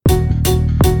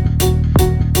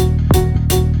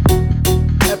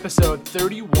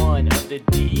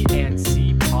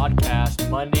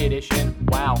Monday edition.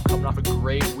 Wow, coming off a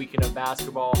great weekend of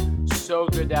basketball. So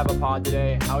good to have a pod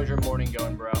today. How's your morning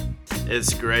going, bro?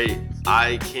 It's great.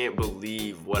 I can't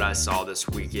believe what I saw this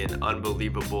weekend.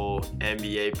 Unbelievable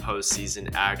NBA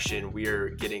postseason action. We are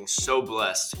getting so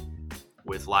blessed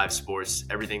with live sports.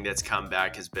 Everything that's come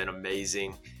back has been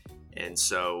amazing. And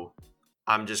so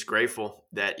I'm just grateful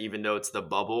that even though it's the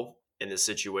bubble and the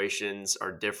situations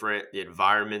are different, the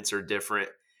environments are different,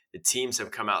 the teams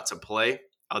have come out to play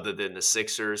other than the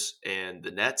Sixers and the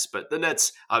Nets. But the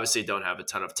Nets obviously don't have a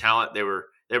ton of talent. They were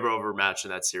overmatched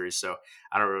in that series, so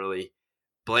I don't really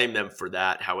blame them for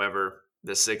that. However,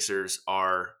 the Sixers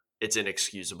it's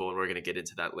inexcusable, and we're going to get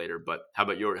into that later. But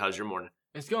how's your morning?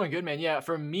 It's going good, man. Yeah,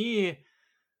 for me,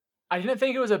 I didn't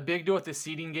think it was a big deal with the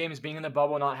seeding games being in the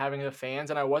bubble, not having the fans,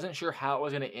 and I wasn't sure how it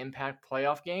was going to impact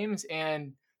playoff games.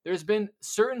 And there's been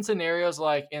certain scenarios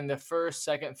like in the first,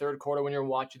 second, third quarter when you're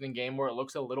watching the game where it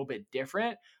looks a little bit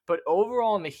different. But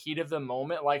overall, in the heat of the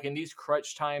moment, like in these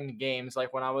crunch time games,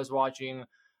 like when I was watching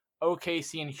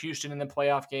OKC and Houston in the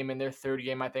playoff game in their third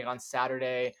game, I think on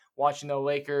Saturday, watching the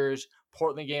Lakers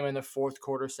Portland game in the fourth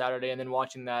quarter Saturday, and then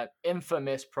watching that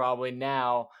infamous probably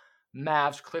now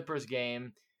Mavs Clippers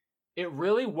game, it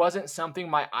really wasn't something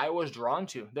my eye was drawn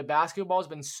to. The basketball has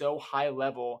been so high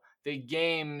level. The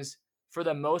games, for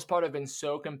the most part, have been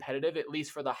so competitive, at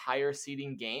least for the higher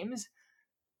seeding games,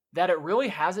 that it really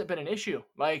hasn't been an issue.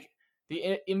 Like,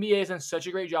 the NBA has done such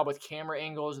a great job with camera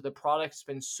angles. The product's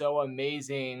been so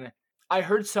amazing. I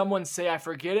heard someone say, I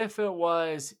forget if it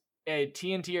was a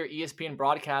TNT or ESPN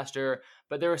broadcaster,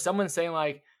 but there was someone saying,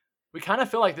 like, we kind of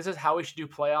feel like this is how we should do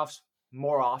playoffs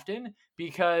more often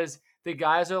because the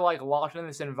guys are like locked in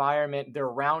this environment. They're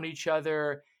around each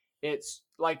other. It's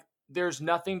like there's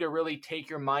nothing to really take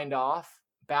your mind off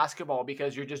basketball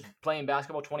because you're just playing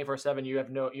basketball 24/7. You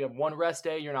have one rest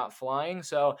day. You're not flying.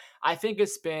 So I think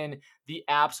it's been the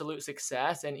absolute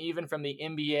success. And even from the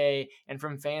NBA and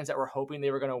from fans that were hoping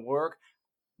they were going to work,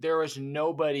 there was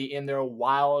nobody in their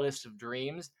wildest of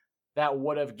dreams that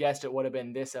would have guessed it would have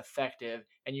been this effective.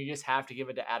 And you just have to give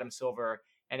it to Adam Silver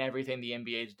and everything the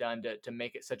NBA's done to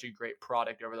make it such a great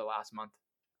product over the last month.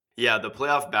 Yeah, the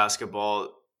playoff basketball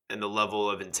and the level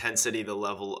of intensity, the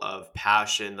level of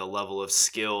passion, the level of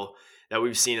skill that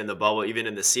we've seen in the bubble, even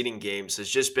in the seeding games, has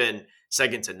just been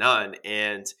second to none.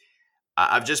 And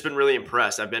I've just been really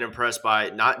impressed. I've been impressed by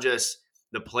not just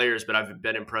the players, but I've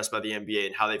been impressed by the NBA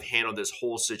and how they've handled this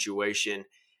whole situation.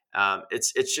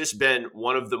 It's just been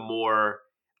one of the more,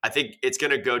 I think it's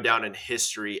going to go down in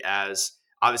history as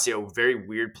obviously a very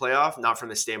weird playoff, not from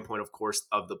the standpoint, of course,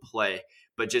 of the play,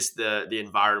 but just the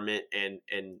environment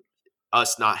and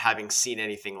us not having seen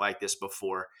anything like this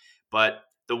before. But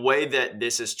the way that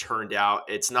this has turned out,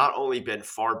 it's not only been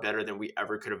far better than we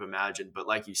ever could have imagined, but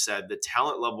like you said, the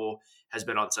talent level has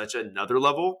been on such another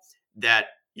level that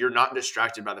you're not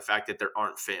distracted by the fact that there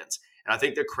aren't fans. And I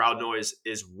think the crowd noise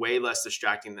is way less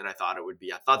distracting than I thought it would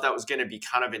be. I thought that was going to be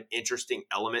kind of an interesting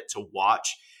element to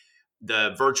watch.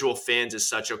 The virtual fans is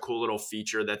such a cool little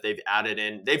feature that they've added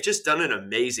in. They've just done an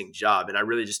amazing job. And I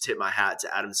really just tip my hat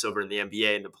to Adam Silver and the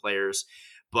NBA and the players.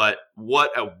 But what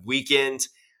a weekend.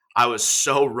 I was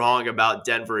so wrong about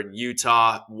Denver and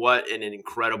Utah. What an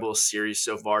incredible series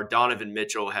so far. Donovan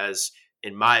Mitchell has,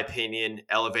 in my opinion,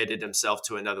 elevated himself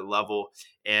to another level.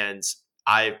 And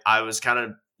I was kind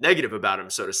of negative about him,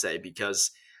 so to say,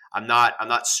 because I'm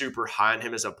not super high on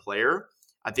him as a player.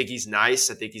 I think he's nice.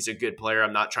 I think he's a good player.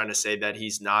 I'm not trying to say that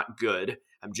he's not good.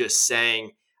 I'm just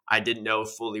saying I didn't know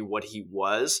fully what he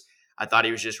was. I thought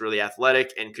he was just really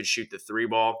athletic and could shoot the three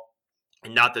ball.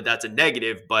 And not that that's a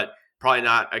negative, but probably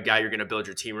not a guy you're going to build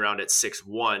your team around at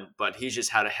 6'1". But he's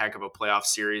just had a heck of a playoff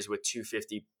series with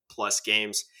 250-plus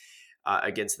games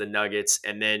against the Nuggets.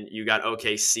 And then you got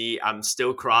OKC. I'm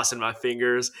still crossing my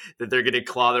fingers that they're going to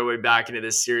claw their way back into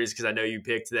this series because I know you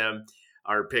picked them.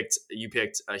 You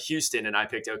picked Houston and I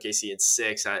picked OKC in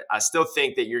 6. I still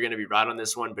think that you're going to be right on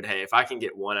this one, but hey, if I can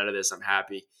get one out of this, I'm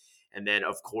happy. And then,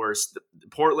 of course, the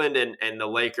Portland and the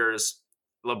Lakers,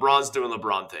 LeBron's doing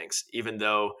LeBron things, even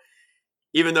though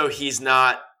he's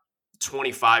not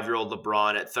 25-year-old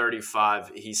LeBron at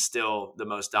 35, he's still the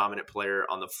most dominant player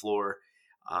on the floor.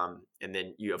 And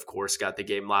then you, of course, got the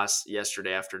game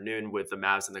yesterday afternoon with the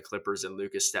Mavs and the Clippers and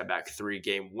Luka's step back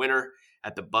 3-game winner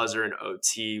at the buzzer in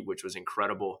OT, which was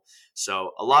incredible.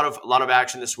 So a lot of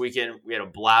action this weekend. We had a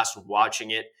blast watching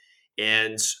it,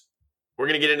 and we're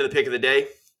going to get into the pick of the day,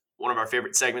 one of our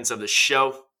favorite segments of the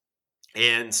show.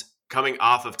 And coming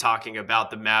off of talking about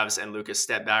the Mavs and Luka's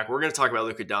step back, we're going to talk about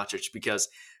Luka Doncic because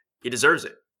he deserves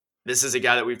it. This is a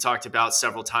guy that we've talked about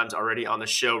several times already on the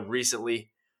show recently.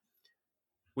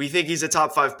 We think he's a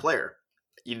top 5 player.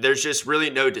 there's just really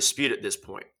no dispute at this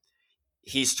point.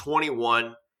 He's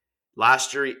 21.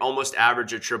 Last year, he almost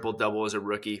averaged a triple-double as a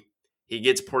rookie. He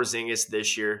gets Porzingis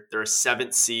this year. They're a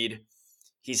 7th seed.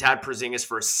 He's had Porzingis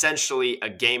for essentially a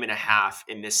game and a half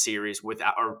in this series,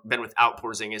 been without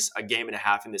Porzingis a game and a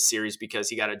half in this series because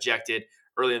he got ejected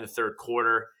early in the third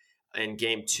quarter in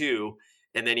game 2,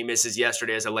 and then he misses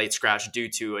yesterday as a late scratch due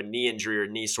to a knee injury or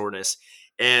knee soreness.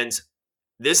 And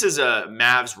this is a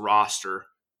Mavs roster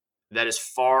that is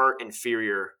far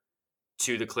inferior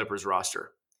to the Clippers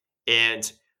roster.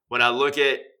 And when I look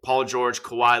at Paul George,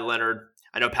 Kawhi Leonard,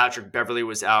 I know Patrick Beverley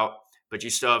was out, but you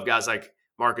still have guys like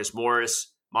Marcus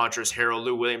Morris, Montrezl Harrell,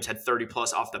 Lou Williams had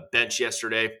 30-plus off the bench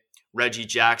yesterday, Reggie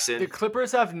Jackson. The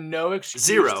Clippers have no excuse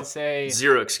to say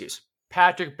Zero excuse.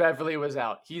 Patrick Beverley was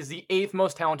out. He's the 8th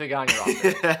most talented guy on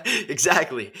your roster.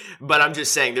 Exactly. But I'm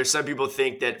just saying, there's some people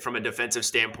think that from a defensive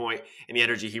standpoint and the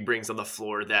energy he brings on the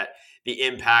floor, that the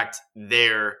impact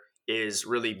there is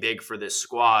really big for this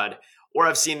squad. Or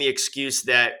I've seen the excuse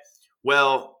that,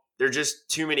 well, there are just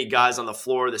too many guys on the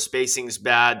floor. The spacing's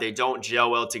bad. They don't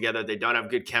gel well together. They don't have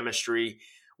good chemistry,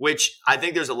 which I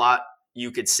think there's a lot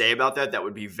you could say about that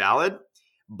would be valid.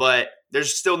 But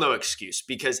there's still no excuse,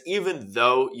 because even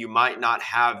though you might not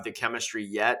have the chemistry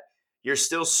yet, you're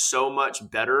still so much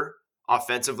better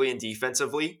offensively and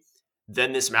defensively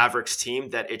than this Mavericks team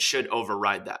that it should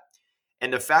override that.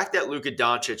 And the fact that Luka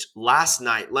Doncic last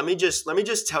night, let me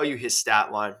just tell you his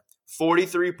stat line: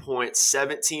 43 points,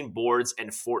 17 boards,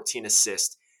 and 14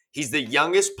 assists. He's the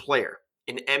youngest player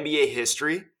in NBA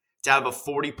history to have a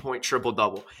 40-point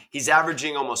triple-double. He's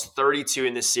averaging almost 32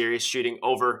 in this series, shooting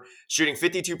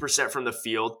 52% from the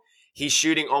field. He's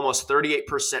shooting almost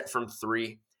 38% from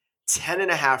 3,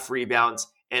 10.5 rebounds,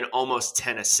 and almost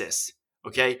 10 assists.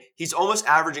 Okay? He's almost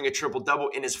averaging a triple-double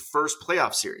in his first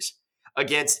playoff series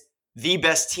against the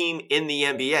best team in the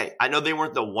NBA. I know they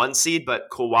weren't the 1 seed,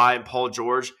 but Kawhi and Paul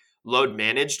George load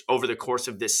managed over the course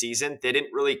of this season. They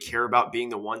didn't really care about being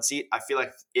the 1 seed. I feel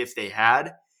like if they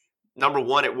had, number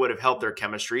one, it would have helped their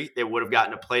chemistry. They would have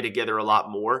gotten to play together a lot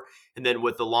more. And then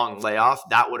with the long layoff,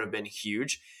 that would have been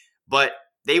huge. But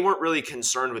they weren't really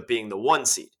concerned with being the 1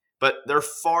 seed. But they're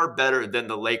far better than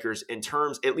the Lakers in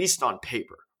terms, at least on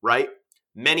paper, right?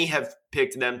 Many have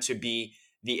picked them to be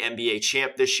the NBA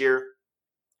champ this year,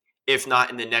 if not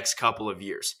in the next couple of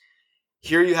years.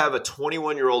 Here you have a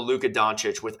 21-year-old Luka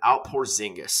Doncic without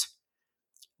Porzingis,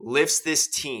 lifts this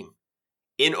team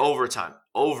in overtime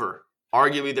over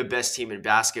arguably the best team in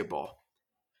basketball.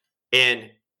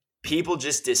 And people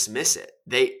just dismiss it.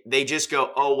 They just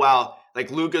go, oh, wow,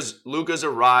 like Luka's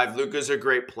arrived. Luka's a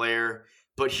great player.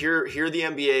 But here the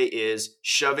NBA is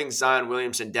shoving Zion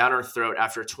Williamson down our throat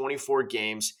after 24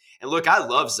 games. And look, I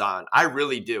love Zion. I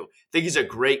really do. I think he's a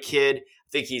great kid. I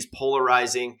think he's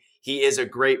polarizing. He is a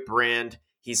great brand.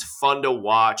 He's fun to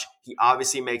watch. He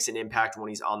obviously makes an impact when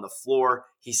he's on the floor.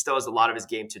 He still has a lot of his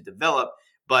game to develop.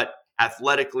 But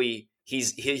athletically,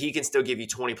 he can still give you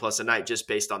 20 plus a night just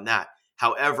based on that.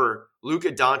 However,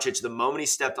 Luka Doncic, the moment he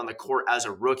stepped on the court as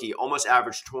a rookie, almost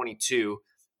averaged 22,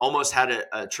 almost had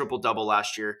a triple-double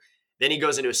last year. Then he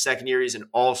goes into his second year. He's an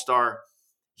all-star.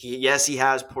 He has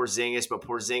Porzingis, but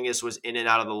Porzingis was in and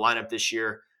out of the lineup this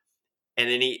year. And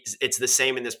then it's the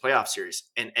same in this playoff series.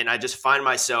 And I just find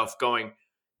myself going,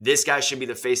 this guy should be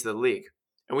the face of the league.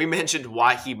 And we mentioned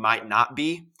why he might not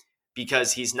be,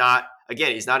 because he's not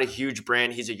a huge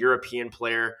brand. He's a European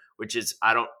player, which is,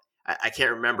 I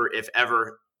can't remember if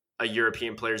ever a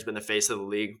European player has been the face of the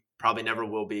league. Probably never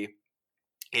will be.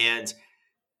 And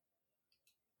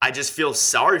I just feel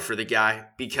sorry for the guy,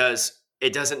 because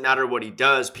it doesn't matter what he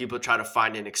does. People try to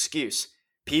find an excuse.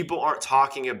 People aren't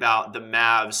talking about the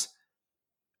Mavs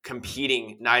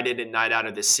competing night in and night out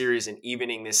of this series and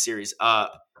evening this series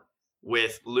up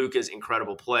with Luka's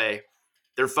incredible play.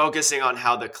 They're focusing on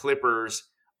how the Clippers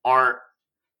aren't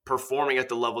performing at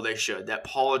the level they should, that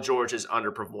Paul George has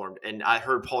underperformed. And I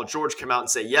heard Paul George come out and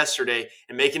say yesterday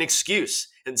and make an excuse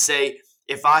and say,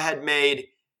 if I had made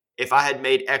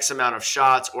X amount of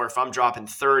shots, or if I'm dropping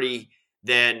 30,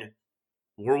 then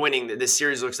we're winning. This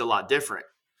series looks a lot different.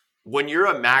 When you're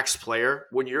a max player,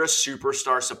 when you're a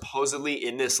superstar supposedly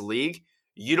in this league,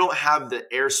 you don't have the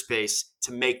airspace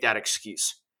to make that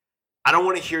excuse. I don't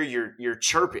want to hear your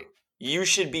chirping. You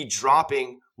should be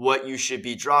dropping what you should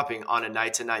be dropping on a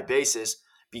night-to-night basis,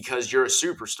 because you're a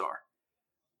superstar.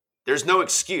 There's no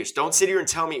excuse. Don't sit here and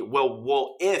tell me,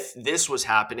 well, if this was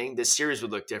happening, this series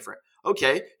would look different.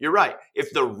 Okay, you're right.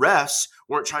 If the refs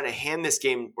weren't trying to hand this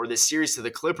game or this series to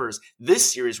the Clippers,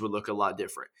 this series would look a lot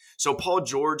different. So Paul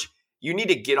George, you need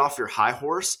to get off your high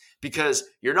horse because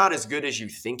you're not as good as you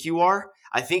think you are.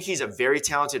 I think he's a very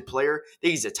talented player. I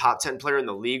think he's a top 10 player in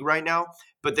the league right now.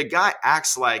 But the guy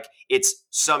acts like it's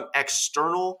some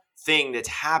external thing that's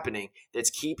happening that's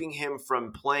keeping him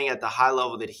from playing at the high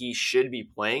level that he should be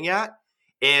playing at.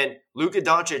 And Luka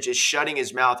Doncic is shutting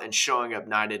his mouth and showing up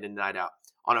night in and night out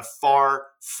on a far,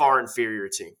 far inferior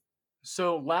team.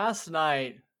 So last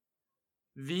night,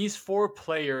 these 4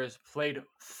 players played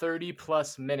 30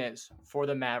 plus minutes for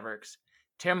the Mavericks.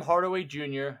 Tim Hardaway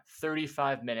Jr.,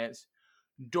 35 minutes.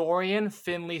 Dorian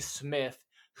Finney-Smith,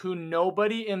 who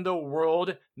nobody in the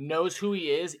world knows who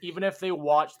he is, even if they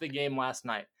watched the game last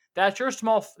night. That's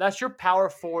your power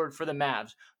forward for the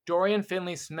Mavs. Dorian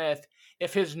Finney-Smith.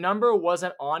 If his number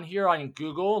wasn't on here on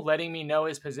Google letting me know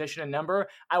his position and number,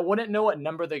 I wouldn't know what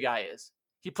number the guy is.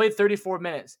 He played 34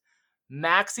 minutes.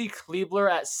 Maxi Kleber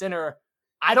at center.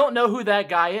 I don't know who that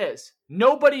guy is.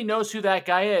 Nobody knows who that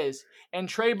guy is. And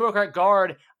Trey Burke at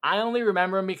guard, I only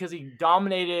remember him because he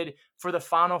dominated for the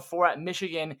Final Four at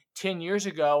Michigan 10 years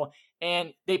ago,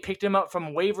 and they picked him up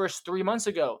from waivers 3 months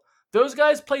ago. Those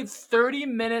guys played 30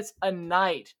 minutes a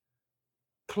night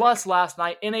plus last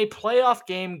night in a playoff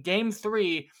game, game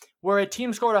 3, where a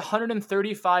team scored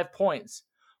 135 points.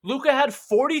 Luka had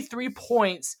 43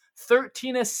 points,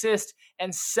 13 assists,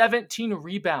 and 17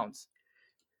 rebounds.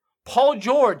 Paul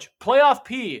George, playoff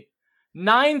P,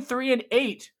 9, 3, and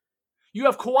 8. You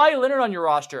have Kawhi Leonard on your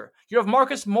roster. You have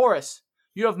Marcus Morris.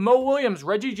 You have Mo Williams,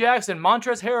 Reggie Jackson,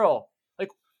 Montrezl Harrell.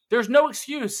 There's no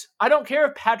excuse. I don't care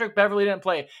if Patrick Beverley didn't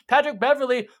play. Patrick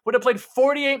Beverley would have played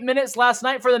 48 minutes last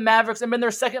night for the Mavericks and been their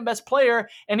second best player,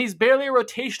 and he's barely a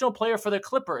rotational player for the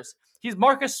Clippers. He's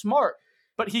Marcus Smart,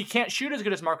 but he can't shoot as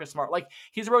good as Marcus Smart.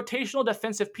 He's a rotational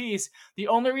defensive piece. The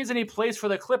only reason he plays for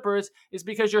the Clippers is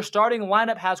because your starting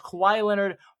lineup has Kawhi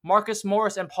Leonard, Marcus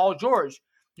Morris, and Paul George.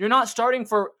 You're not starting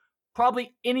for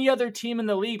probably any other team in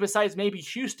the league besides maybe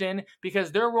Houston because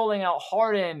they're rolling out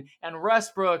Harden and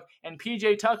Westbrook and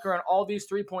PJ Tucker and all these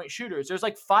three-point shooters. There's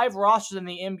 5 rosters in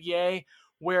the NBA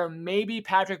where maybe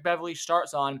Patrick Beverley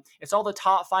starts on. It's all the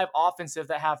top 5 offensive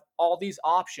that have all these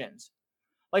options.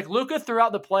 Luka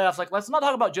throughout the playoffs, let's not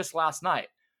talk about just last night.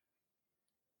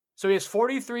 So he has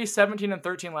 43, 17, and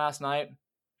 13 last night.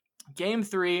 Game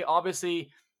 3,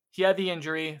 obviously, he had the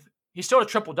injury. He still had a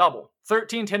triple-double.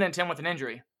 13, 10, and 10 with an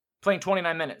injury. Playing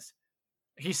 29 minutes.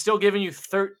 He's still giving you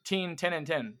 13, 10, and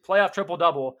 10. Playoff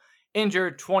triple-double.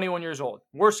 Injured, 21 years old.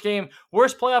 Worst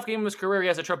playoff game of his career, he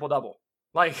has a triple-double.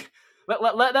 Let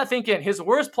that think in. His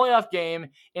worst playoff game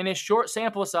in his short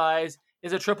sample size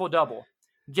is a triple-double.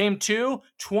 Game 2,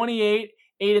 28,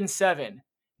 8, and 7.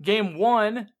 Game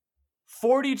 1,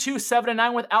 42, 7, and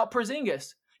 9 without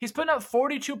Porzingis. He's putting up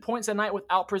 42 points a night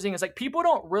without Porzingis. People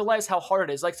don't realize how hard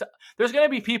it is. There's going to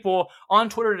be people on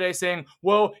Twitter today saying,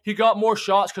 well, he got more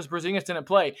shots because Porzingis didn't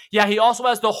play. Yeah, he also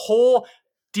has the whole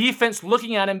defense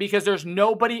looking at him because there's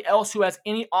nobody else who has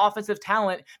any offensive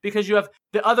talent because you have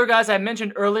the other guys I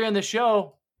mentioned earlier in the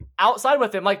show outside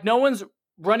with him. No one's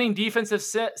running defensive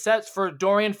sets for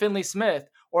Dorian Finney-Smith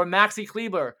or Maxi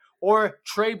Kleber or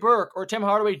Trey Burke or Tim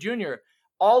Hardaway Jr.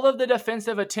 All of the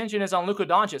defensive attention is on Luka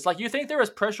Doncic. You think there was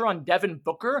pressure on Devin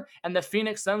Booker and the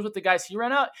Phoenix Suns with the guys he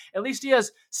ran out? At least he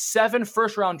has 7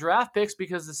 first-round draft picks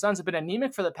because the Suns have been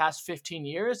anemic for the past 15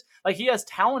 years. He has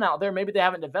talent out there. Maybe they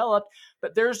haven't developed,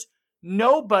 but there's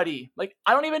nobody.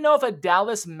 I don't even know if a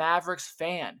Dallas Mavericks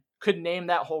fan could name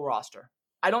that whole roster.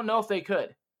 I don't know if they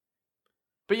could.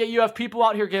 But yet you have people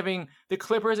out here giving the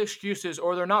Clippers excuses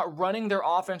or they're not running their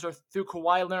offense or through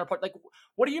Kawhi Leonard.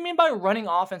 What do you mean by running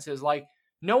offenses?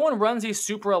 No one runs these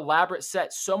super elaborate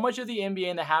sets. So much of the NBA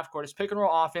in the half court is pick and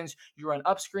roll offense. You run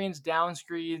up screens, down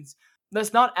screens.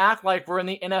 Let's not act like we're in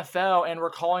the NFL and we're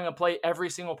calling a play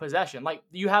every single possession.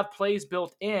 You have plays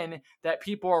built in that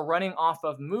people are running off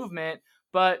of movement,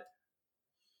 but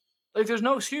there's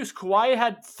no excuse. Kawhi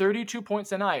had 32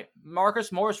 points a night.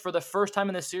 Marcus Morris, for the first time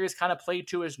in the series, kind of played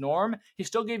to his norm. He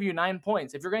still gave you 9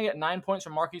 points. If you're going to get 9 points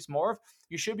from Marcus Morris,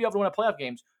 you should be able to win a playoff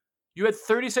games. You had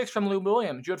 36 from Lou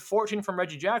Williams. You had 14 from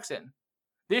Reggie Jackson.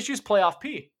 The issue is playoff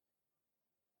P.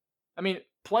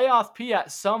 Playoff P at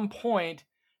some point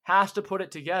has to put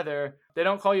it together. They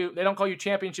don't call you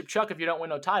championship Chuck if you don't win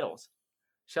no titles.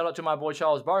 Shout out to my boy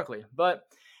Charles Barkley. But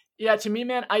yeah, to me,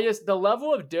 man, the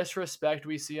level of disrespect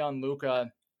we see on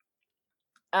Luka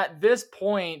at this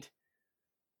point,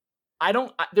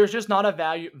 there's just not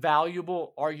a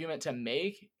valuable argument to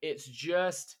make. It's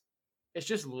just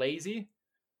lazy.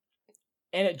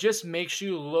 And it just makes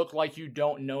you look like you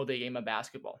don't know the game of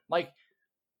basketball.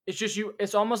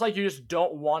 It's almost like you just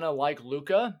don't want to like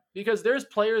Luka because there's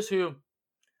players who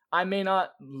I may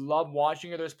not love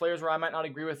watching, or there's players where I might not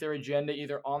agree with their agenda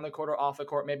either on the court or off the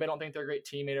court. Maybe I don't think they're a great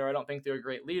teammate, or I don't think they're a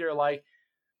great leader. Like,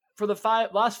 for the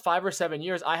last 5 or 7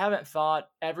 years, I haven't thought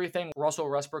everything Russell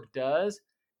Westbrook does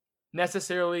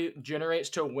necessarily generates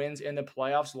to wins in the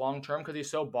playoffs long term because he's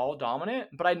so ball dominant.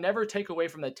 But I never take away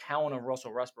from the talent of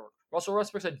Russell Westbrook. Russell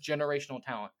Westbrook's a generational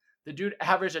talent. The dude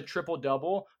averaged a triple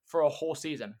double for a whole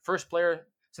season. First player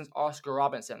since Oscar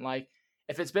Robinson. Like,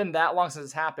 if it's been that long since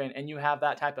it's happened and you have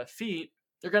that type of feat,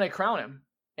 you're going to crown him.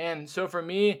 And so for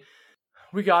me,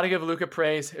 we got to give Luka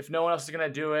praise. If no one else is going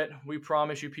to do it, we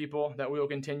promise you people that we will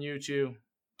continue to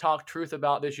talk truth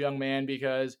about this young man,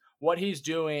 because what he's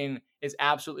doing is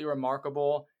absolutely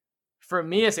remarkable. For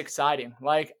me, it's exciting.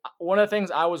 Like, one of the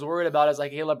things I was worried about is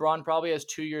like, hey, LeBron probably has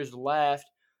 2 years left.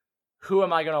 Who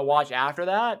am I going to watch after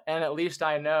that? And at least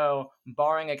I know,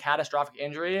 barring a catastrophic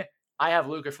injury, I have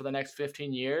Luka for the next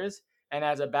 15 years. And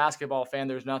as a basketball fan,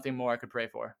 there's nothing more I could pray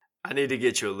for. I need to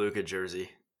get you a Luka jersey.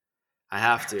 I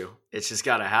have to. It's just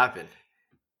got to happen.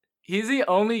 He's the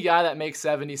only guy that makes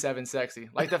 77 sexy.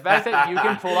 Like, the fact that you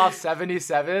can pull off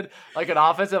 77, like an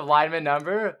offensive lineman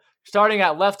number, starting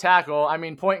at left tackle,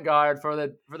 point guard for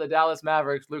the Dallas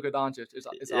Mavericks, Luka Doncic. It's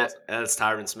awesome. That's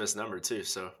Tyron Smith's number too,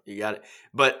 so you got it.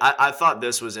 But I thought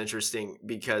this was interesting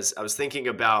because I was thinking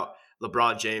about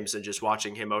LeBron James and just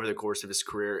watching him over the course of his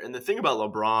career. And the thing about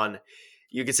LeBron,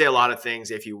 you could say a lot of things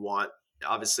if you want.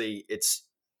 Obviously, it's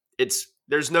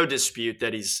there's no dispute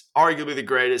that he's arguably the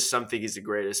greatest. Some think he's the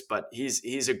greatest, but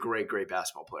he's a great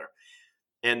basketball player.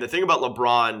 And the thing about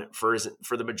LeBron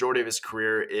for the majority of his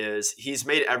career is he's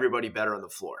made everybody better on the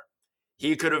floor.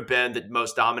 He could have been the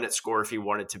most dominant scorer if he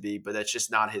wanted to be, but that's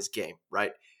just not his game,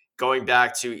 right? Going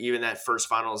back to even that first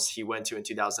finals he went to in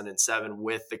 2007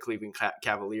 with the Cleveland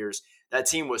Cavaliers, that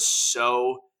team was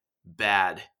so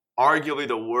bad, arguably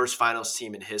the worst finals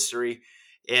team in history.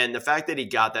 And the fact that he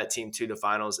got that team to the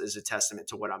finals is a testament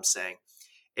to what I'm saying.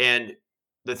 And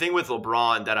the thing with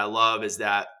LeBron that I love is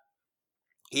that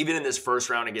even in this first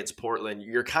round against Portland,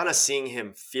 you're kind of seeing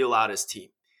him feel out his team.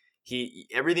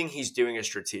 Everything he's doing is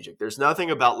strategic. There's nothing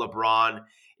about LeBron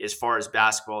as far as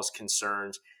basketball is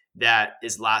concerned that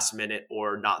is last minute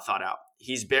or not thought out.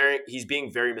 He's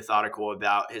being very methodical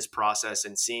about his process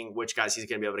and seeing which guys he's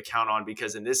going to be able to count on,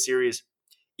 because in this series,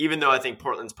 even though I think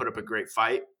Portland's put up a great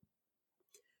fight,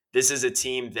 this is a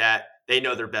team that they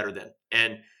know they're better than.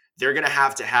 And they're going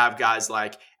to have guys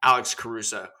like Alex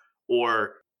Caruso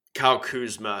or Kyle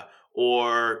Kuzma,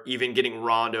 or even getting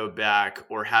Rondo back,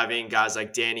 or having guys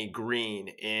like Danny Green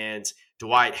and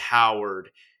Dwight Howard.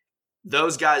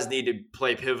 Those guys need to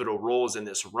play pivotal roles in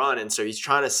this run. And so he's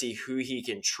trying to see who he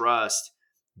can trust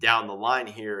down the line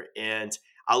here. And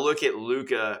I look at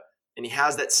Luka, and he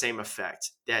has that same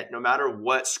effect that no matter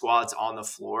what squad's on the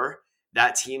floor,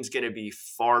 that team's going to be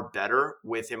far better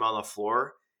with him on the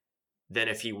floor than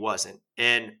if he wasn't.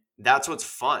 And that's what's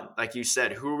fun. Like you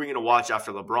said, who are we going to watch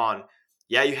after LeBron?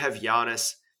 Yeah, you have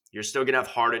Giannis. You're still going to have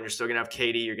Harden. You're still going to have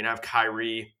KD. You're going to have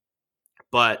Kyrie.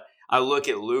 But I look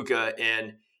at Luka,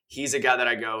 and he's a guy that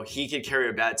I go, he could carry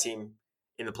a bad team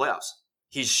in the playoffs.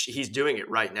 He's doing it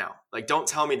right now. Like, don't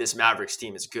tell me this Mavericks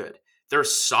team is good. They're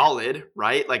solid,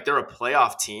 right? Like, they're a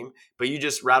playoff team. But you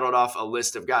just rattled off a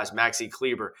list of guys: Maxi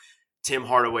Kleber, Tim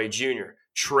Hardaway Jr.,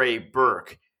 Trey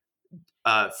Burke,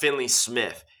 Finley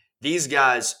Smith. These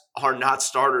guys are not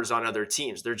starters on other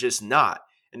teams. They're just not.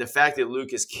 And the fact that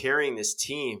Luke is carrying this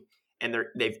team and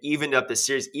they've evened up the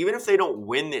series, even if they don't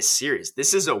win this series,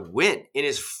 this is a win in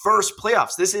his first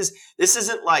playoffs. This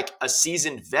isn't like a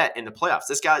seasoned vet in the playoffs.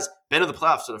 This guy's been in the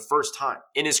playoffs for the first time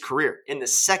in his career, in the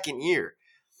second year.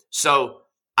 So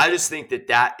I just think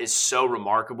that is so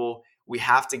remarkable. We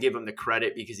have to give him the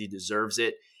credit because he deserves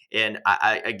it. And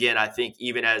I think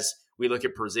even as we look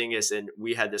at Porzingis, and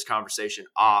we had this conversation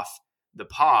off the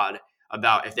pod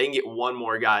about if they can get one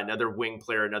more guy, another wing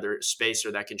player, another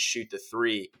spacer that can shoot the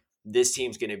three, this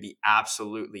team's going to be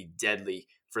absolutely deadly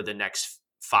for the next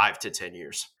 5 to 10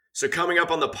 years. So coming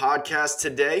up on the podcast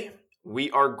today,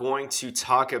 we are going to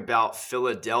talk about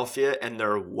Philadelphia and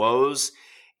their woes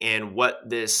and what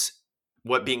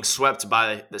being swept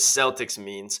by the Celtics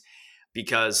means,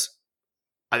 because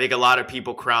I think a lot of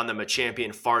people crown them a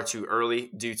champion far too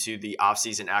early due to the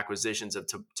offseason acquisitions of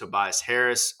Tobias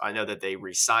Harris. I know that they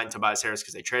re-signed Tobias Harris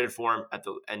because they traded for him at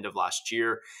the end of last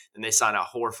year. Then they signed out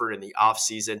Horford in the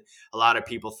offseason. A lot of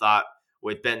people thought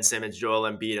with Ben Simmons, Joel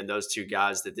Embiid, and those two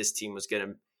guys that this team was going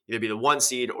to either be the 1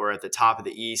 seed or at the top of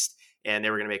the East, and they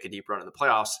were going to make a deep run in the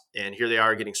playoffs. And here they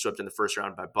are getting swept in the first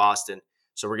round by Boston.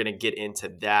 So we're going to get into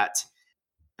that.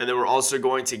 And then we're also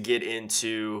going to get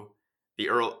into the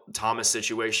Earl Thomas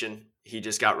situation. He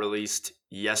just got released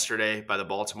yesterday by the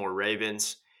Baltimore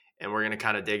Ravens. and we're going to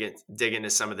kind of dig into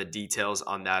some of the details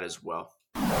on that as well.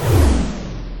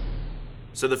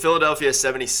 So the Philadelphia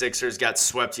 76ers got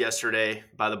swept yesterday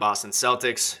by the Boston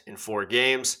Celtics in 4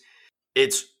 games.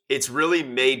 It's really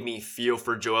made me feel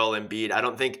for Joel Embiid. I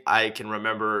don't think I can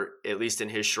remember, at least in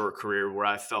his short career, where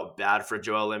I felt bad for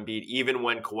Joel Embiid, even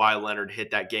when Kawhi Leonard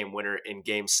hit that game winner in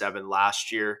Game 7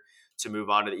 last year to move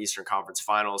on to the Eastern Conference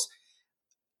Finals.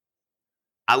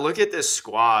 I look at this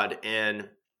squad and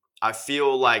I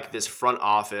feel like this front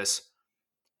office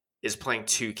is playing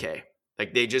 2K.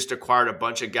 Like they just acquired a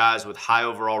bunch of guys with high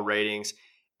overall ratings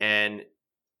and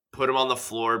put them on the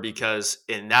floor because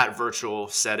in that virtual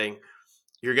setting,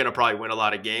 you're going to probably win a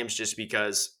lot of games just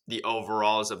because the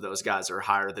overalls of those guys are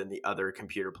higher than the other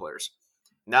computer players.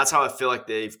 And that's how I feel like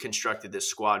they've constructed this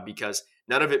squad because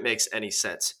none of it makes any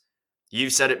sense.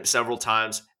 You've said it several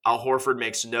times. Al Horford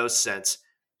makes no sense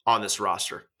on this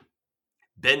roster.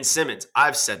 Ben Simmons,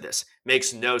 I've said this,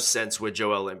 makes no sense with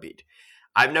Joel Embiid.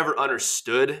 I've never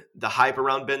understood the hype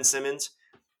around Ben Simmons.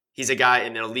 He's a guy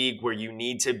in a league where you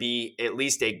need to be at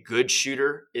least a good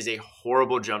shooter, is a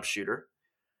horrible jump shooter.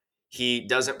 He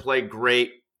doesn't play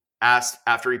great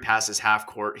after he passes half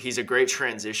court. He's a great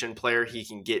transition player. He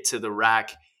can get to the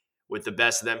rack with the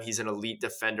best of them. He's an elite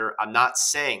defender. I'm not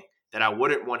saying that I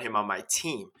wouldn't want him on my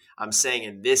team. I'm saying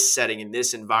in this setting, in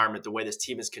this environment, the way this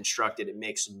team is constructed, it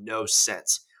makes no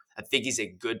sense. I think he's a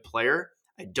good player.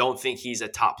 I don't think he's a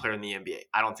top player in the NBA.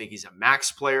 I don't think he's a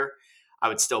max player. I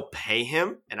would still pay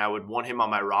him, and I would want him on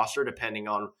my roster depending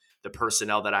on the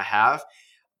personnel that I have.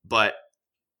 But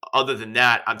other than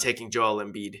that, I'm taking Joel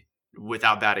Embiid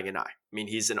without batting an eye. I mean,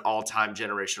 he's an all-time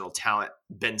generational talent.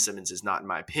 Ben Simmons is not, in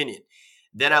my opinion.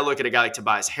 Then I look at a guy like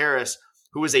Tobias Harris,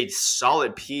 who was a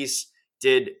solid piece.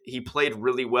 He played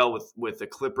really well with the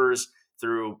Clippers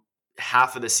through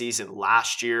half of the season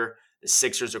last year. The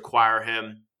Sixers acquire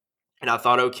him. And I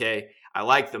thought, okay, I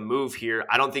like the move here.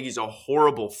 I don't think he's a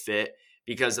horrible fit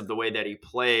because of the way that he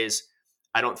plays.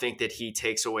 I don't think that he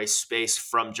takes away space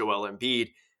from Joel Embiid,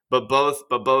 but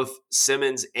both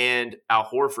Simmons and Al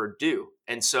Horford do.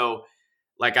 And so,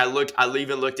 like I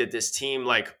even looked at this team.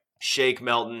 Like Shake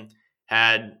Melton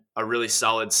had a really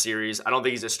solid series. I don't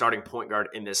think he's a starting point guard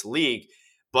in this league,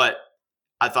 but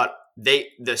I thought the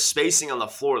spacing on the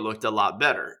floor looked a lot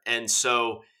better. And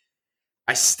so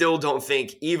I still don't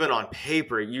think, even on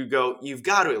paper, you've got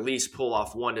to at least pull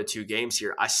off 1 to 2 games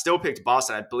here. I still picked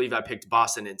Boston. I believe I picked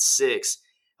Boston in 6.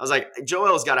 I was like,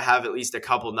 Joel's got to have at least a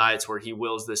couple nights where he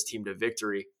wills this team to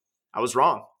victory. I was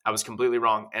wrong. I was completely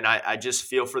wrong. And I just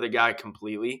feel for the guy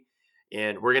completely.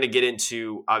 And we're going to get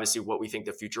into, obviously, what we think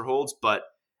the future holds. But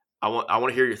I want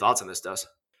to hear your thoughts on this, Dust.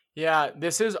 Yeah,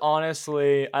 this is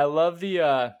honestly, I love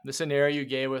the scenario you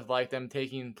gave with like them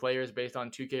taking players based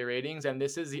on 2K ratings, and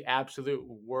this is the absolute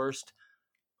worst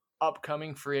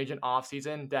upcoming free agent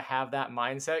offseason to have that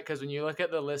mindset, because when you look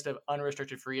at the list of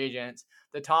unrestricted free agents,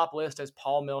 the top list is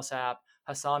Paul Millsap,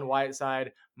 Hassan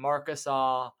Whiteside, Marc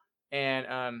Gasol,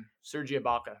 and Serge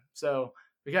Ibaka. So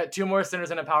we got 2 more centers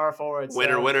and a power forward.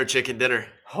 Winner, chicken dinner.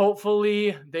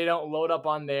 Hopefully they don't load up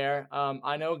on there.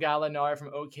 I know Gallinari from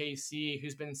OKC,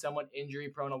 who's been somewhat injury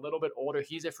prone, a little bit older.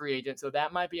 He's a free agent, so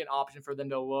that might be an option for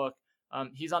them to look.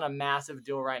 He's on a massive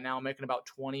deal right now, making about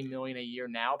 $20 million a year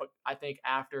now. But I think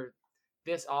after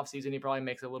this offseason, he probably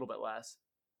makes a little bit less.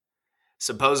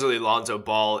 Supposedly, Lonzo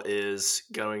Ball is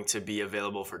going to be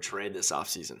available for trade this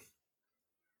offseason.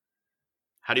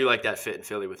 How do you like that fit in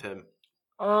Philly with him?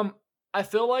 I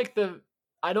feel like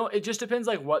it just depends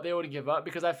like what they would give up,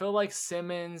 because I feel like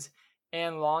Simmons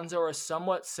and Lonzo are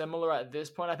somewhat similar at this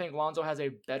point. I think Lonzo has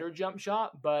a better jump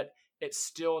shot, but it's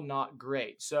still not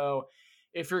great. So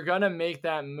if you're going to make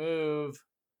that move,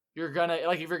 if you're going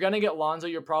to get Lonzo,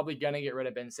 you're probably going to get rid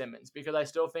of Ben Simmons, because I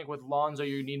still think with Lonzo,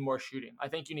 you need more shooting. I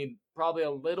think you need probably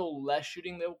a little less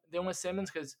shooting than with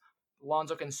Simmons, because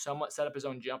Lonzo can somewhat set up his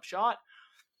own jump shot.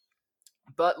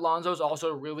 But Lonzo's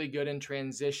also really good in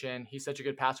transition. He's such a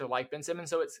good passer like Ben Simmons.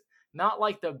 So it's not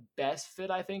like the best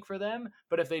fit, I think, for them.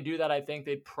 But if they do that, I think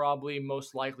they'd probably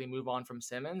most likely move on from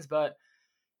Simmons. But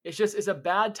it's a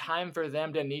bad time for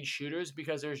them to need shooters,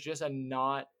 because there's just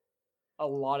not a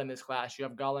lot in this class. You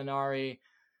have Gallinari.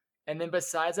 And then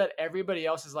besides that, everybody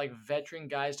else is like veteran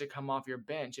guys to come off your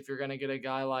bench. If you're going to get a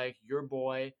guy like your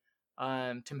boy,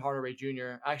 Tim Hardaway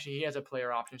Jr. Actually, he has a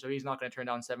player option, so he's not going to turn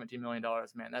down $17 million.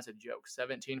 Man, that's a joke.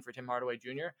 17 for Tim Hardaway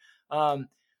Jr. But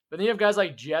then you have guys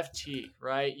like Jeff Teague,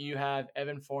 right? You have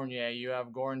Evan Fournier. You have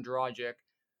Goran Dragic.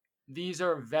 These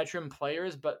are veteran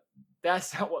players, but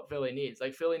that's not what Philly needs.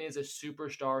 Like, Philly needs a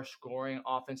superstar scoring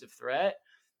offensive threat.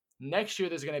 Next year,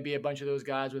 there's going to be a bunch of those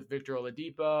guys with Victor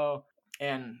Oladipo,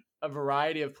 and a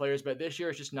variety of players, but this year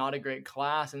it's just not a great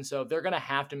class. And so they're going to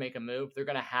have to make a move. They're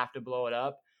going to have to blow it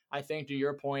up. I think to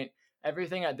your point,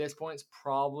 everything at this point is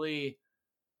probably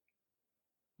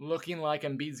looking like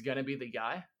Embiid's going to be the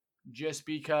guy, just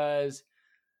because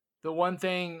the one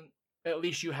thing at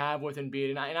least you have with Embiid,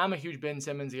 and I'm a huge Ben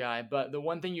Simmons guy, but the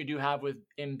one thing you do have with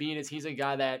Embiid is he's a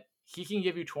guy that he can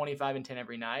give you 25 and 10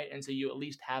 every night. And so you at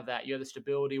least have that. You have the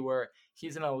stability where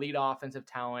he's an elite offensive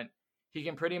talent. He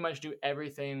can pretty much do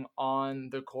everything on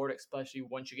the court, especially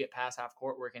once you get past half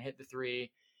court where he can hit the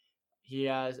three. He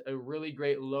has a really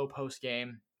great low post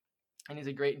game, and he's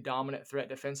a great dominant threat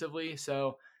defensively.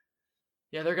 So,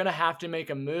 yeah, they're going to have to make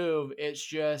a move. It's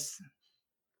just,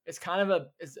 it's kind of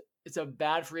it's a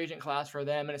bad free agent class for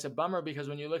them. And it's a bummer because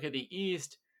when you look at the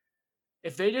East,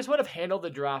 if they just would have handled the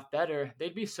draft better,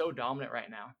 they'd be so dominant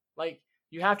right now. Like,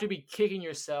 you have to be kicking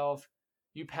yourself.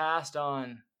 You passed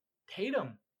on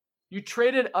Tatum. You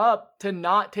traded up to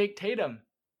not take Tatum.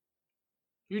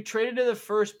 You traded to the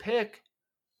first pick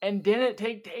and didn't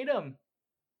take Tatum.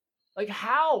 Like,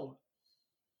 how?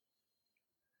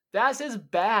 That's as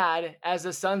bad as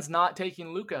the Suns not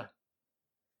taking Luka.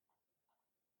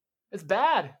 It's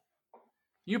bad.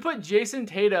 You put Jason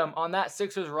Tatum on that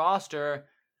Sixers roster,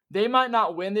 they might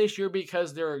not win this year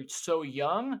because they're so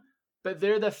young, but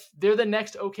they're the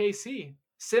next OKC.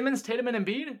 Simmons, Tatum, and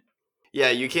Embiid. Yeah,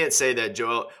 you can't say that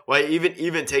Joel. Well,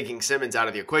 even taking Simmons out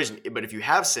of the equation, but if you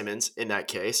have Simmons in that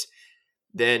case,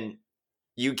 then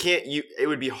you can't. It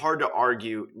would be hard to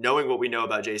argue, knowing what we know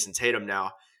about Jason Tatum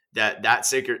now, that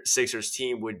Sixers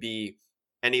team would be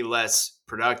any less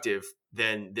productive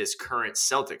than this current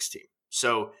Celtics team.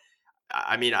 So,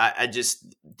 I mean, I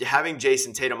just having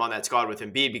Jason Tatum on that squad with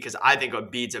Embiid, because I think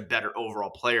Embiid's a better overall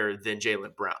player than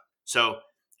Jaylen Brown. So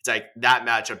it's like that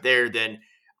matchup there. Then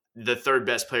the third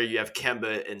best player, you have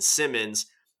Kemba and Simmons.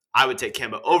 I would take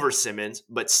Kemba over Simmons,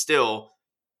 but still,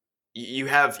 you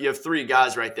have three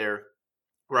guys right there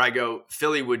where I go,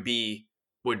 Philly would be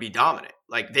dominant.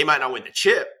 Like, they might not win the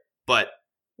chip, but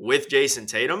with Jason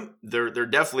Tatum, they're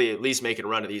definitely at least making a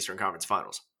run to the Eastern Conference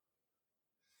Finals.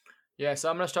 Yeah, so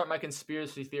I'm going to start my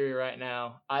conspiracy theory right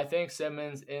now. I think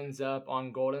Simmons ends up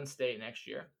on Golden State next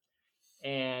year.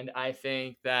 And I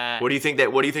think that... What do you think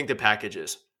the package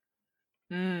is?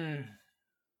 I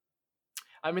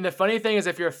mean, the funny thing is,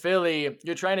 if you're Philly,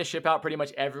 you're trying to ship out pretty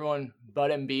much everyone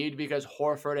but Embiid because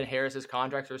Horford and Harris's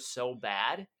contracts are so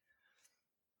bad.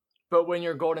 But when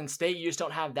you're Golden State, you just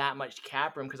don't have that much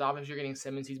cap room because obviously you're getting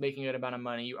Simmons. He's making a good amount of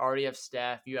money. You already have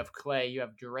Steph. You have Clay. You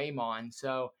have Draymond.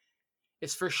 So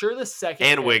it's for sure the second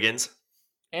and pick. Wiggins.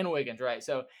 And Wiggins, right.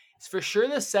 So it's for sure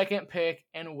the second pick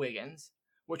and Wiggins,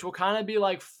 which will kind of be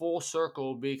like full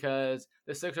circle because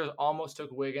the Sixers almost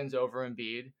took Wiggins over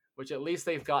Embiid, which at least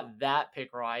they've got that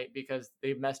pick right because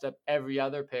they've messed up every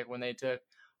other pick when they took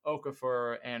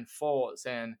Okafor and Fultz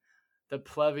and the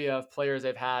plethora of players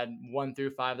they've had 1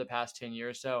 through 5 the past 10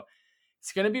 years. So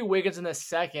it's going to be Wiggins in the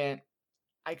second.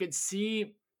 I could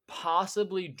see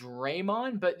possibly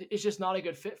Draymond, but it's just not a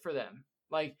good fit for them.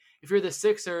 Like, if you're the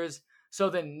Sixers, so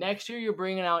then next year you're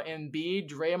bringing out Embiid,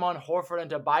 Draymond, Horford, and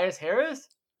Tobias Harris?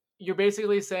 You're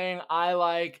basically saying, I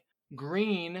like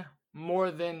Green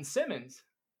more than Simmons.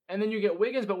 And then you get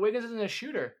Wiggins, but Wiggins isn't a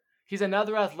shooter. He's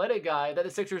another athletic guy that the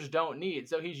Sixers don't need.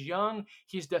 So he's young,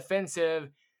 he's defensive.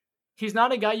 He's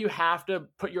not a guy you have to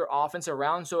put your offense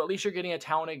around. So at least you're getting a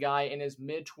talented guy in his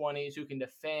mid-20s who can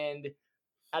defend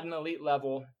at an elite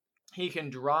level. He can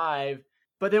drive.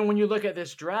 But then when you look at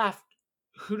this draft,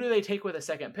 who do they take with a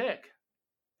second pick?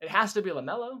 It has to be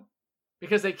LaMelo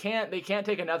because they can't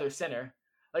take another center.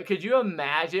 Like, could you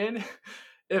imagine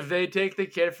if they take the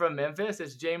kid from Memphis?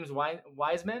 It's James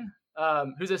Wiseman,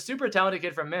 who's a super talented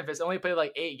kid from Memphis, only played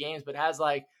like 8 games, but has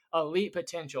like elite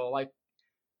potential. Like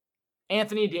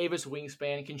Anthony Davis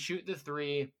wingspan, can shoot the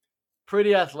three,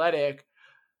 pretty athletic.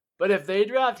 But if they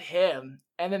draft him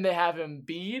and then they have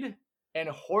Embiid and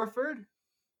Horford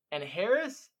and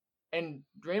Harris and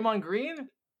Draymond Green,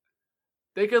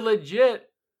 they could legit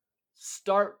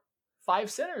start 5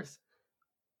 centers.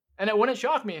 And it wouldn't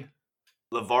shock me.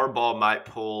 LeVar Ball might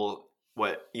pull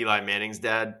what Eli Manning's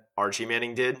dad, Archie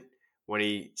Manning, did when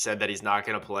he said that he's not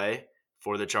going to play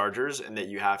for the Chargers and that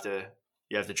you have to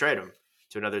trade him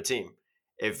to another team.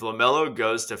 If LaMelo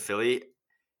goes to Philly,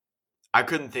 I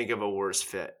couldn't think of a worse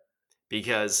fit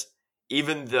because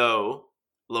even though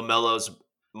LaMelo's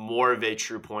more of a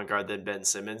true point guard than Ben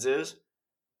Simmons is,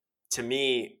 to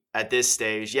me, at this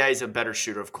stage, yeah, he's a better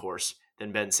shooter, of course,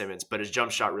 than Ben Simmons, but his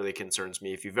jump shot really concerns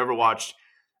me. If you've ever watched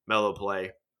Melo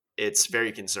play, it's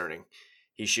very concerning.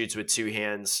 He shoots with 2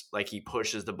 hands, like he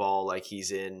pushes the ball like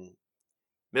he's in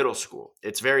middle school.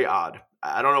 It's very odd.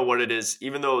 I don't know what it is.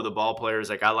 Even though the ball players,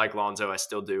 like I like Lonzo, I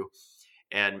still do,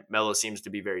 and Melo seems to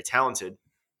be very talented.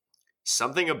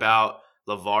 Something about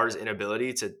LeVar's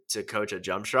inability to coach a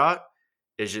jump shot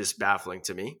is just baffling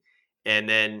to me. And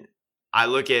then I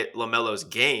look at LaMelo's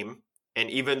game, and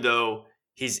even though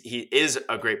he is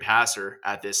a great passer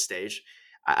at this stage,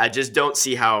 I just don't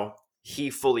see how he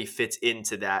fully fits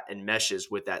into that and meshes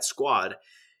with that squad.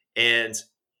 And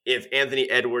if Anthony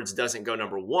Edwards doesn't go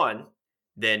number one,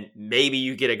 then maybe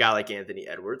you get a guy like Anthony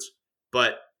Edwards.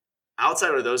 But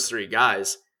outside of those three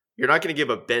guys, you're not going to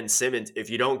give up Ben Simmons if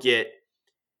you don't get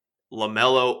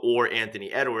LaMelo or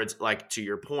Anthony Edwards. Like, to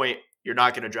your point, you're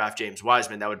not going to draft James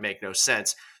Wiseman. That would make no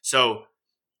sense. So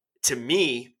to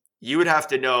me, you would have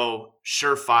to know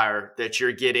surefire that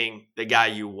you're getting the guy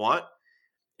you want.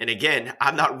 And again,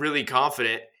 I'm not really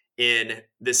confident in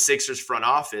the Sixers front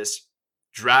office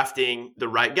drafting the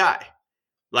right guy.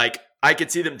 Like, I could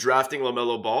see them drafting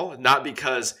LaMelo Ball, not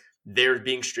because they're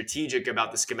being strategic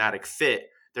about the schematic fit.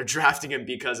 They're drafting him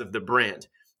because of the brand,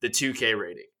 the 2K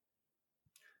rating.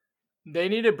 They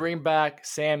need to bring back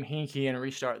Sam Hinkie and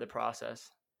restart the process.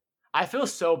 I feel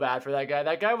so bad for that guy.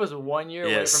 That guy was 1 year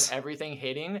away from everything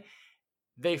hitting.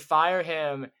 They fire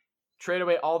him, trade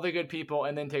away all the good people,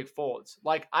 and then take Fultz.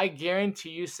 Like, I guarantee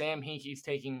you Sam Hinkie's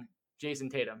taking Jason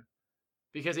Tatum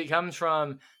because he comes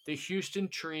from the Houston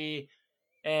tree,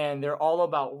 and they're all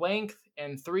about length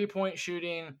and three-point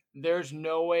shooting. There's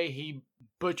no way he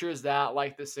butchers that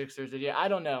like the Sixers did. Yeah, I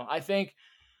don't know. I think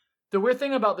the weird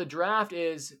thing about the draft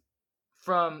is,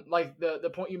 from like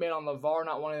the point you made on LeVar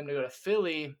not wanting them to go to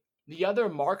Philly, the other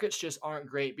markets just aren't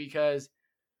great because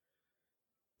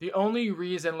the only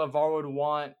reason LeVar would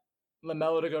want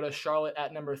LaMelo to go to Charlotte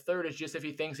at number 3 is just if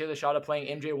he thinks he has a shot of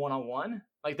playing MJ one-on-one.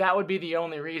 Like, that would be the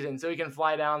only reason. So he can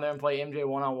fly down there and play MJ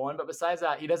one-on-one. But besides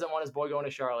that, he doesn't want his boy going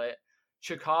to Charlotte.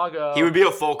 Chicago. He would be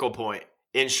a focal point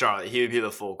in Charlotte. He would be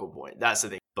the focal point. That's the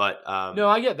thing. But no,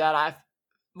 I get that.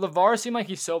 LeVar seemed like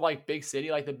he's so like big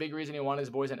city. Like, the big reason he wanted his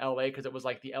boys in LA because it was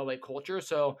like the LA culture.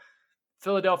 So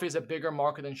Philadelphia is a bigger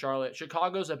market than Charlotte.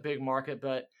 Chicago's a big market,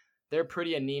 but they're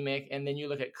pretty anemic. And then you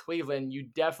look at Cleveland. You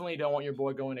definitely don't want your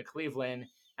boy going to Cleveland.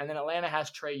 And then Atlanta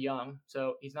has Trae Young,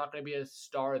 so he's not going to be a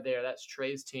star there. That's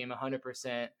Trae's team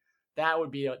 100%. That would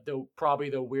be probably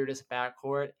the weirdest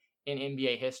backcourt in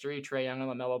NBA history, Trae Young and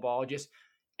LaMelo Ball. Just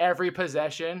every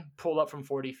possession pulled up from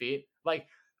 40 feet. Like,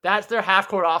 that's their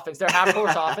half-court offense. Their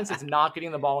half-court offense is not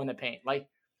getting the ball in the paint. Like,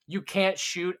 you can't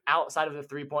shoot outside of the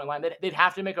three-point line. They'd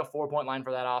have to make a 4-point line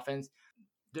for that offense.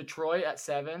 Detroit at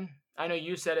 7. I know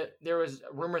you said it. There was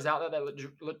rumors out there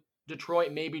that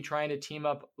Detroit may be trying to team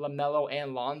up LaMelo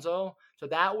and Lonzo. So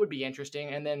that would be interesting.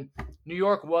 And then New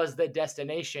York was the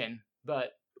destination.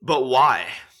 But why?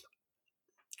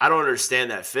 I don't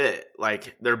understand that fit.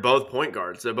 Like, they're both point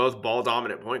guards. They're both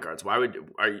ball-dominant point guards. Why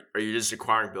are you just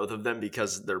acquiring both of them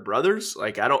because they're brothers?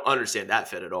 Like, I don't understand that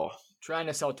fit at all. Trying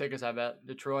to sell tickets, I bet.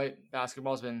 Detroit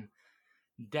basketball's been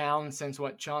down since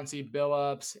Chauncey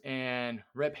Billups and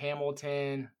Rip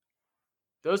Hamilton.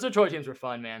 Those Detroit teams were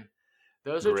fun, man.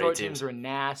 Those Detroit teams were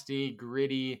nasty,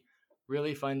 gritty,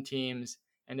 really fun teams.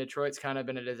 And Detroit's kind of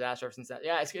been a disaster since that.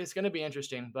 Yeah, it's going to be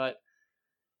interesting, but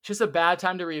it's just a bad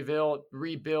time to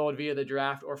rebuild via the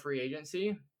draft or free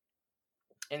agency.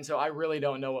 And so I really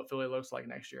don't know what Philly looks like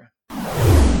next year.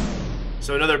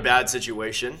 So another bad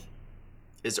situation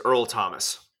is Earl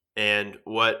Thomas and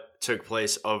what took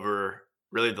place over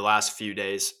really the last few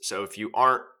days. So if you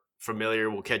aren't familiar,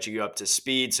 we'll catch you up to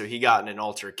speed. So he got in an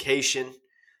altercation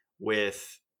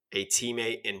with a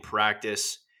teammate in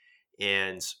practice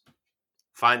and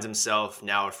finds himself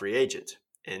now a free agent.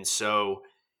 And so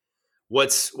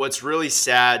what's really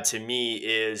sad to me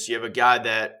is you have a guy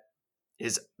that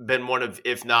has been one of,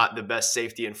 if not the best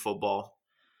safety in football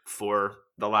for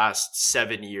the last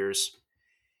 7 years.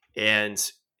 And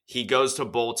he goes to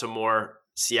Baltimore.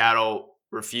 Seattle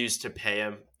refused to pay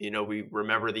him. You know, we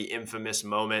remember the infamous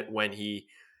moment when he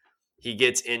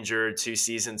gets injured 2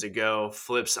 seasons ago,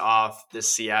 flips off the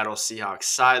Seattle Seahawks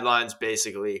sidelines,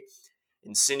 basically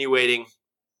insinuating,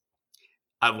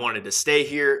 I've wanted to stay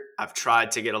here. I've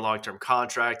tried to get a long-term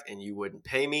contract and you wouldn't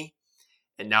pay me.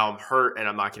 And now I'm hurt and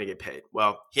I'm not going to get paid.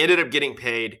 Well, he ended up getting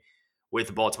paid with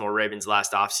the Baltimore Ravens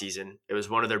last offseason. It was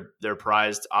one of their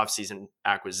prized offseason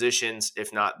acquisitions,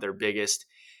 if not their biggest.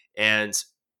 And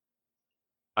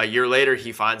a year later,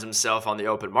 he finds himself on the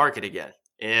open market again.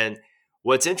 And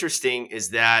what's interesting is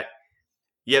that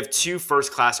you have 2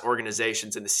 first-class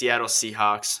organizations in the Seattle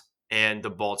Seahawks and the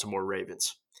Baltimore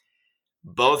Ravens.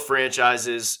 Both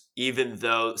franchises, even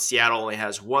though Seattle only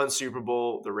has 1 Super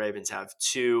Bowl, the Ravens have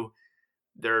 2.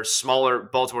 they're smaller.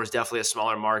 Baltimore is definitely a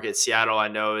smaller market. Seattle, I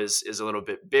know, is a little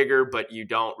bit bigger, but you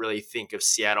don't really think of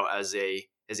Seattle as a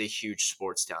huge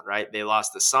sports town, right? They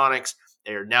lost the Sonics.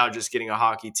 They are now just getting a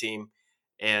hockey team,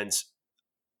 and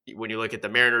when you look at the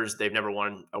Mariners, they've never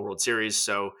won a World Series,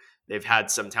 so they've had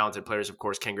some talented players, of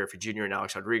course, Ken Griffey Jr. and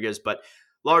Alex Rodriguez, but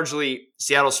largely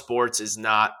Seattle sports is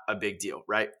not a big deal,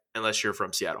 right? Unless you're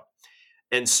from Seattle.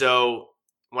 And so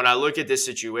when I look at this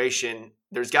situation,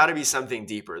 there's got to be something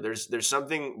deeper. There's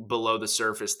something below the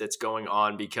surface that's going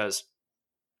on, because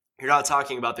you're not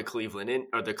talking about the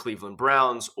Cleveland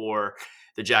Browns or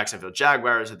the Jacksonville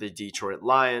Jaguars or the Detroit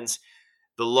Lions,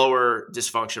 the lower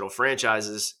dysfunctional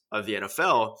franchises of the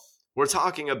NFL. We're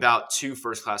talking about two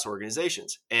first-class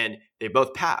organizations, and they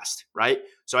both passed, right?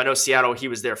 So I know Seattle, he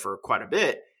was there for quite a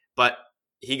bit, but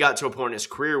he got to a point in his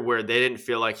career where they didn't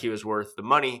feel like he was worth the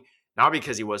money, not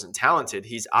because he wasn't talented.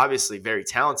 He's obviously very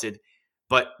talented,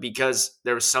 but because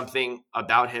there was something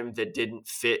about him that didn't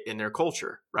fit in their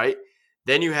culture, right?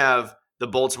 Then you have the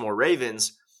Baltimore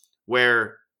Ravens,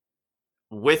 where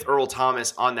with Earl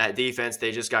Thomas on that defense,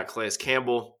 they just got Calais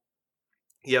Campbell.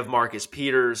 You have Marcus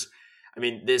Peters. I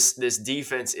mean, this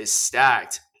defense is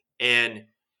stacked, and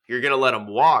you're going to let them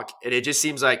walk. And it just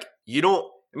seems like you don't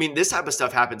 – I mean, this type of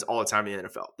stuff happens all the time in the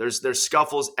NFL. There's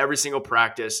scuffles every single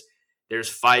practice. There's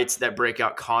fights that break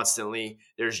out constantly.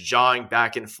 There's jawing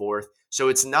back and forth. So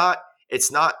it's not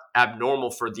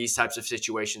abnormal for these types of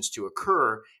situations to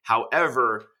occur.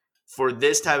 However, for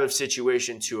this type of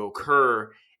situation to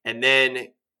occur and then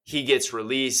he gets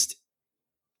released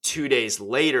 2 days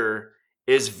later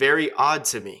is very odd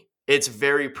to me. It's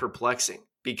very perplexing,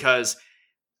 because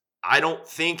I don't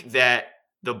think that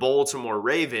the Baltimore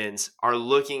Ravens are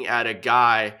looking at a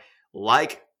guy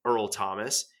like Earl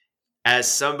Thomas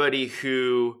as somebody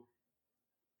who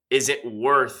isn't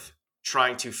worth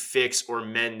trying to fix or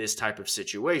mend this type of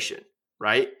situation,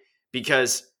 right?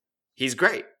 Because he's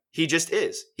great. He just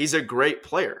is. He's a great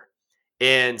player.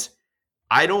 And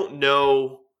I don't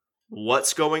know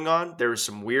what's going on. There was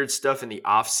some weird stuff in the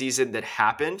offseason that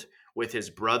happened with his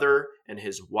brother and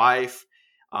his wife,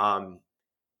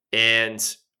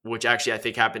 and which actually I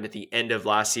think happened at the end of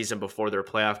last season before their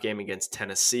playoff game against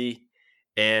Tennessee.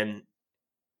 And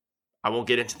I won't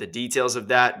get into the details of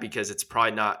that because it's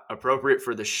probably not appropriate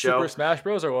for the show. Super Smash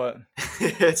Bros. Or what?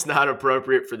 It's not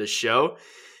appropriate for the show.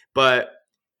 But,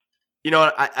 you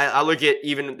know, I look at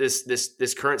even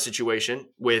this current situation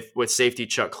with safety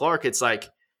Chuck Clark. It's like,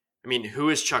 I mean, who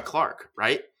is Chuck Clark,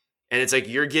 right? And it's like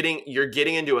you're getting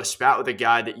into a spat with a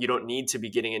guy that you don't need to be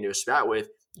getting into a spat with.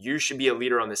 You should be a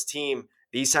leader on this team.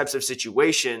 These types of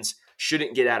situations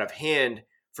shouldn't get out of hand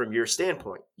from your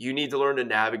standpoint. You need to learn to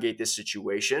navigate this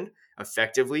situation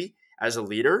effectively as a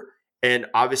leader. And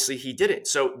obviously he didn't.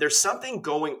 So there's something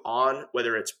going on,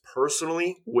 whether it's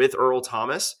personally with Earl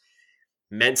Thomas,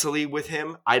 mentally with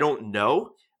him, I don't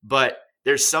know. But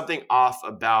there's something off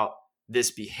about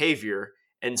this behavior.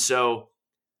 And so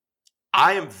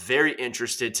I am very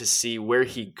interested to see where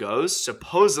he goes.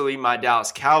 Supposedly my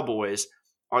Dallas Cowboys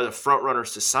are the front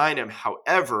runners to sign him.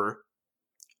 However,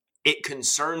 it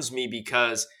concerns me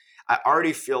because I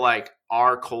already feel like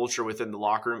our culture within the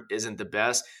locker room isn't the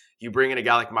best. You bring in a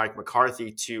guy like Mike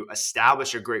McCarthy to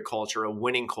establish a great culture, a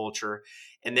winning culture.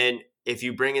 And then if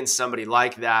you bring in somebody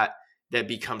like that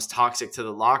becomes toxic to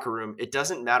the locker room, it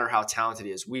doesn't matter how talented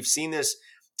he is. We've seen this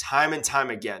time and time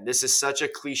again. This is such a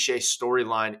cliche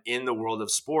storyline in the world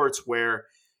of sports where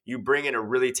you bring in a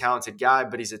really talented guy,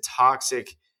 but he's a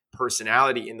toxic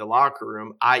personality in the locker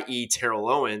room, i.e. Terrell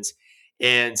Owens.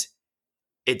 And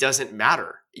it doesn't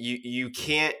matter. You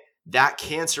can't, that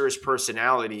cancerous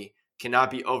personality cannot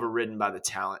be overridden by the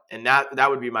talent. And that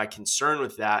would be my concern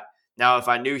with that. Now, if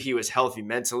I knew he was healthy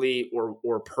mentally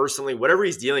or personally, whatever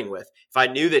he's dealing with, if I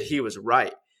knew that he was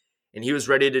right and he was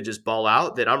ready to just ball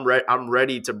out, then I'm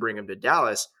ready to bring him to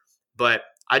Dallas. But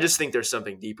I just think there's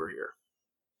something deeper here.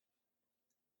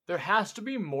 There has to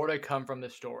be more to come from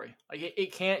this story. Like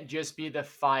it can't just be the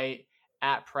fight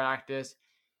at practice.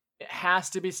 It has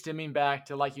to be stemming back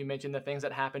to, like you mentioned, the things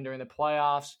that happened during the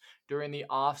playoffs, during the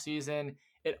offseason.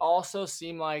 It also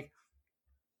seemed like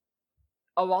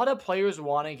a lot of players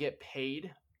want to get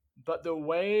paid, but the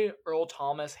way Earl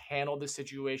Thomas handled the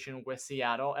situation with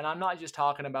Seattle, and I'm not just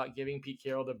talking about giving Pete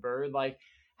Carroll the bird, like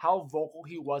how vocal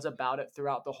he was about it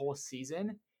throughout the whole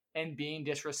season and being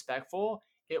disrespectful,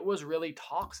 it was really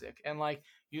toxic. And like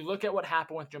you look at what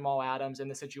happened with Jamal Adams and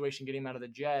the situation getting him out of the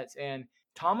Jets, and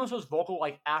Thomas was vocal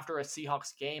like after a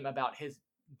Seahawks game about his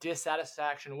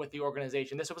dissatisfaction with the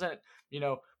organization. This wasn't,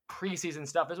 preseason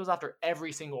stuff. This was after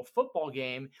every single football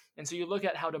game. And so you look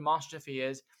at how demonstrative he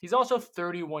is. He's also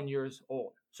 31 years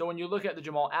old. So when you look at the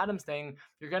Jamal Adams thing,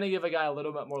 you're going to give a guy a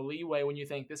little bit more leeway when you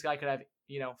think this guy could have,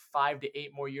 5 to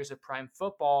 8 more years of prime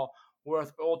football.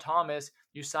 Whereas Earl Thomas,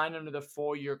 you signed him to the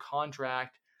 4-year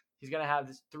contract. He's going to have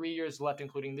 3 years left,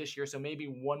 including this year. So maybe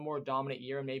one more dominant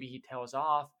year and maybe he tails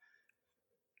off.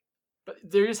 But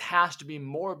there just has to be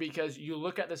more, because you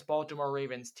look at this Baltimore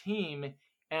Ravens team,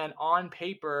 and on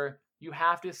paper, you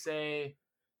have to say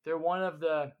they're one of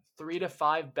the 3 to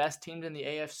 5 best teams in the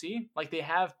AFC. Like, they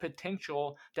have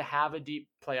potential to have a deep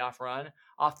playoff run.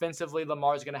 Offensively,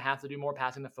 Lamar's going to have to do more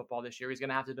passing the football this year. He's going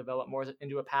to have to develop more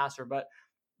into a passer. But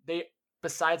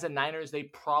besides the Niners, they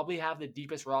probably have the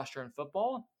deepest roster in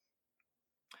football.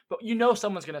 But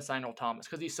someone's going to sign Earl Thomas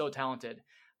because he's so talented.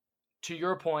 To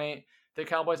your point, the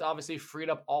Cowboys obviously freed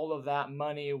up all of that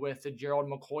money with the Gerald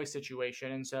McCoy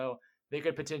situation. And so they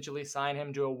could potentially sign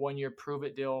him to a 1-year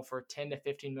prove-it deal for $10 to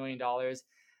 $15 million.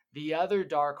 The other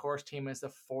dark horse team is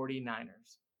the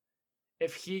 49ers.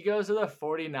 If he goes to the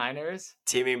 49ers...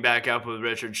 Teaming back up with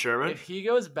Richard Sherman? If he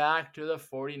goes back to the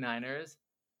 49ers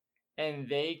and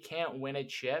they can't win a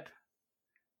chip,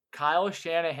 Kyle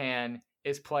Shanahan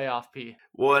is playoff P.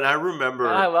 Well, and I remember...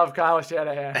 I love Kyle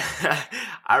Shanahan.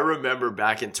 I remember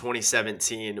back in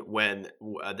 2017 when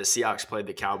the Seahawks played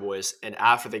the Cowboys, and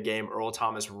after the game, Earl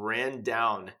Thomas ran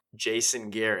down Jason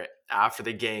Garrett after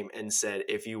the game and said,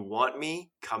 "If you want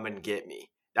me, come and get me."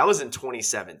 That was in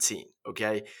 2017,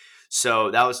 okay?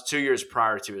 So that was 2 years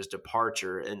prior to his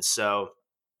departure. And so,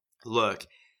 look,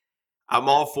 I'm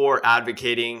all for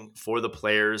advocating for the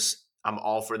players. I'm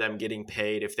all for them getting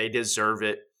paid if they deserve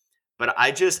it. But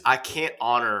I can't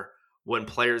honor when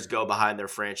players go behind their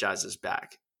franchise's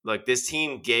back. Look, this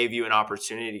team gave you an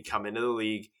opportunity to come into the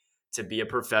league to be a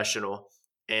professional.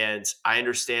 And I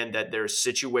understand that there's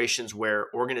situations where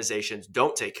organizations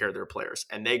don't take care of their players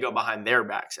and they go behind their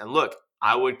backs. And look,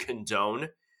 I would condone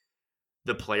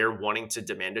the player wanting to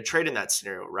demand a trade in that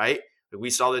scenario, right? We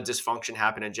saw the dysfunction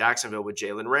happen in Jacksonville with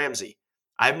Jalen Ramsey.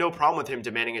 I have no problem with him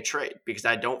demanding a trade because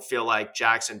I don't feel like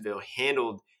Jacksonville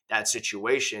handled that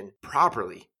situation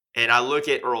properly. And I look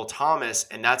at Earl Thomas,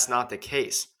 and that's not the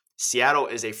case. Seattle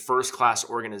is a first-class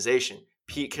organization.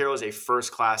 Pete Carroll is a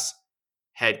first-class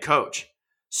head coach.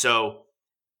 So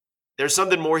there's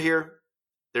something more here.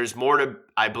 There's more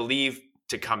I believe,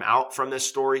 to come out from this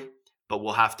story, but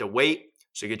we'll have to wait.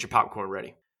 So get your popcorn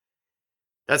ready.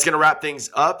 That's going to wrap things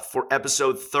up for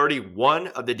episode 31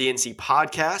 of the DNC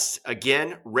podcast.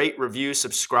 Again, rate, review,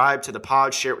 subscribe to the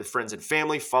pod, share it with friends and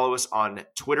family. Follow us on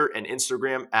Twitter and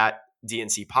Instagram at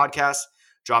DNC Podcast.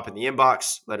 Drop in the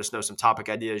inbox. Let us know some topic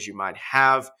ideas you might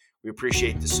have. We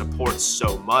appreciate the support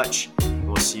so much. And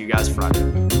we'll see you guys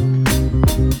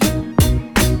Friday.